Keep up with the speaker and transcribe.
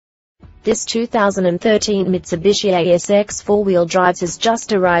This 2013 Mitsubishi ASX 4-wheel drive has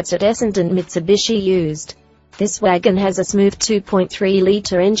just arrived at Essendon Mitsubishi Used. This wagon has a smooth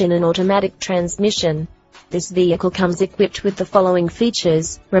 2.3-litre engine and automatic transmission. This vehicle comes equipped with the following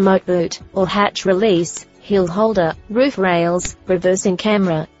features: remote boot, or hatch release, hill holder, roof rails, reversing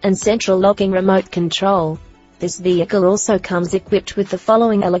camera, and central locking remote control. This vehicle also comes equipped with the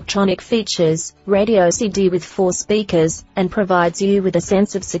following electronic features: radio CD with 4 speakers, and provides you with a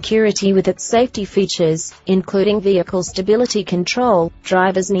sense of security with its safety features, including vehicle stability control,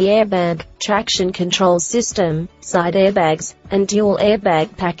 driver's knee airbag, traction control system, side airbags, and dual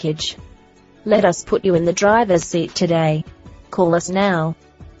airbag package. Let us put you in the driver's seat today. Call us now.